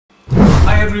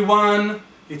Hi everyone,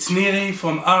 it's Niri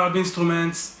from Arab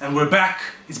Instruments and we're back.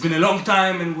 It's been a long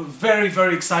time and we're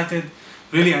very excited.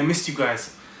 Really, I missed you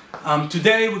guys.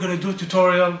 Today we're going to do a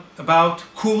tutorial about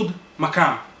Kurd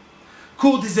Maqam.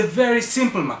 Kurd is a very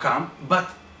simple Maqam but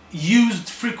used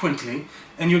frequently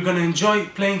and you're going to enjoy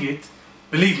playing it,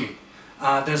 believe me.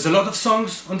 There's a lot of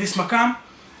songs on this Maqam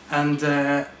and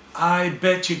I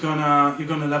bet you're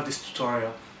gonna love this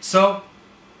tutorial. So,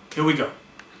 here we go.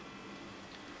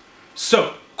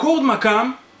 So, Kurd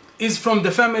Maqam is from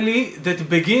the family that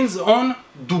begins on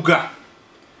Duga.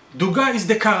 Duga is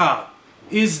the karar,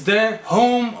 is the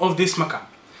home of this Maqam.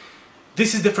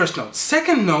 This is the first note.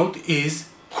 Second note is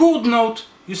Kurd note.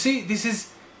 You see, this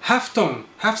is half tone,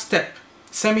 half step,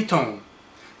 semitone.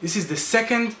 This is the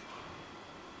second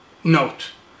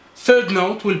note. Third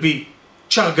note will be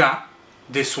charga,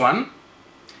 this one.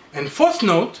 And fourth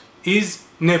note is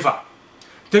neva.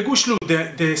 The gushlu,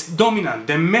 the dominant,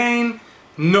 the main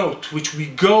note which we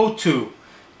go to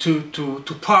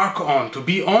park on, to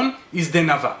be on, is the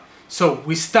nava. So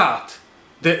we start,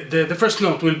 the first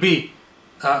note will be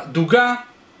duga,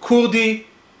 kurdi,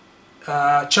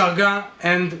 charga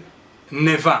and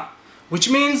neva, which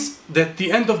means that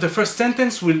the end of the first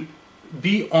sentence will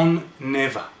be on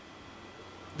neva.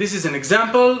 This is an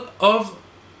example of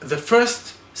the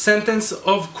first sentence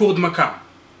of Kurd Maqam.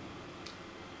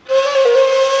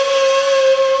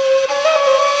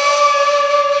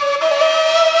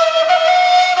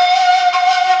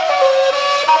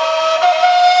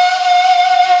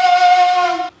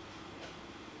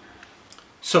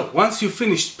 So, once you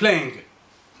finished playing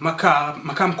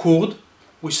Maqam Kurd,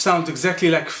 which sounds exactly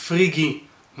like Frigi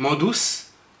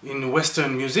modus in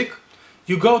Western music,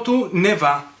 you go to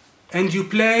Neva and you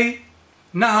play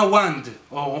Nahawand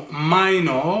or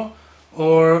minor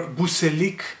or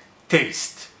Buselik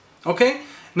taste. Okay?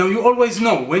 Now you always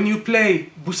know when you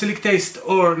play Buselik taste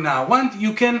or Nahawand,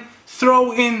 you can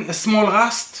throw in a small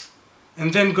rast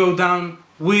and then go down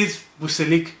with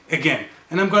Buselik again.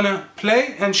 And I'm gonna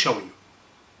play and show you.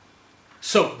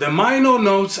 So the minor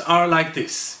notes are like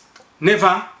this: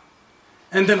 Neva,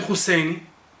 and then Husseini,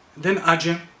 then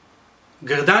Ajem,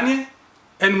 Gerdanie,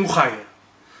 and Mukhayer.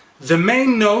 The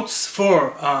main notes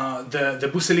for the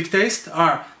Buselik taste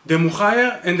are the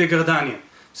Mukhayer and the Gerdanie.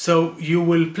 So you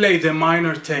will play the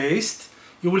minor taste,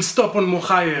 you will stop on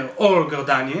Mukhayer or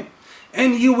Gerdanie,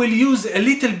 and you will use a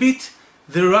little bit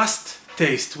the Rast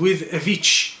taste with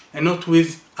Evich and not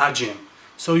with Ajem.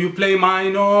 So you play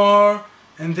minor,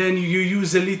 and then you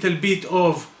use a little bit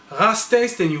of Rast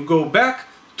taste and you go back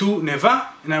to Neva,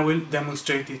 and I will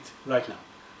demonstrate it right now.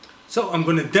 So I'm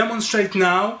going to demonstrate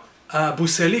now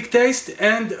Buselik taste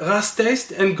and Rast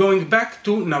taste and going back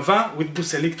to Nava with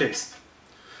Buselik taste.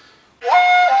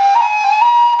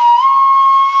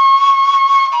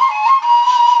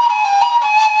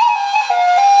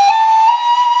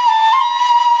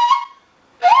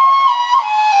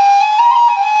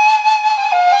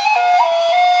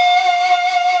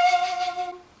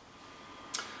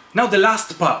 Now the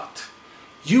last part.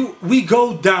 We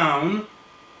go down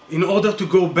in order to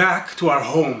go back to our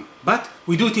home, but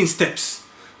we do it in steps.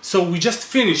 So we just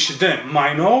finish the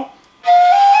minor,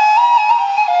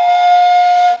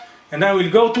 and I will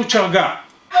go to charga,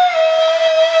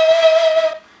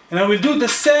 and I will do the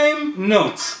same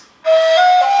notes,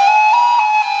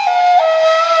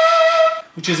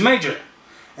 which is major,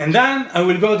 and then I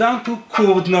will go down to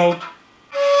Kurd note.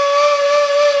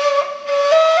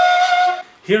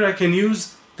 Here I can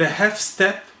use the half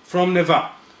step from Neva,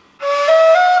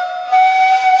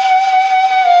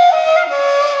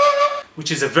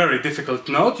 which is a very difficult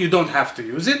note. You don't have to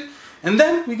use it. And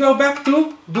then we go back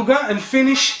to Duga and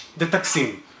finish the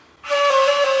Taksim.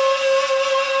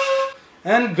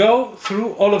 And go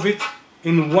through all of it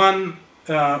in one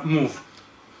move.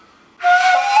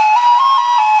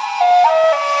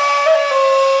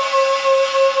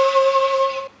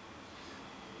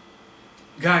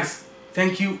 Guys,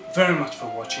 thank you very much for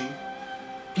watching.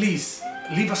 Please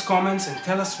leave us comments and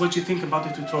tell us what you think about the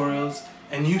tutorials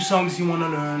and new songs you want to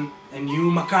learn and new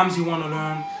Maqams you want to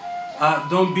learn.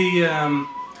 Don't be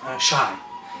shy.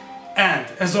 And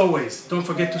as always, don't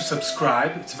forget to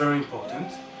subscribe, it's very important.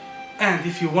 And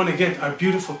if you want to get our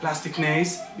beautiful plastic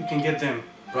nays, you can get them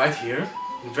right here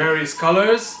in various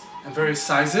colors and various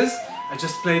sizes. I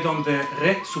just played on the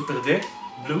Re Super D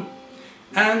blue.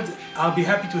 And I'll be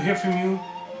happy to hear from you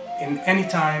in any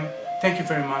time. Thank you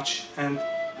very much, and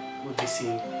we'll be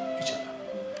seeing you.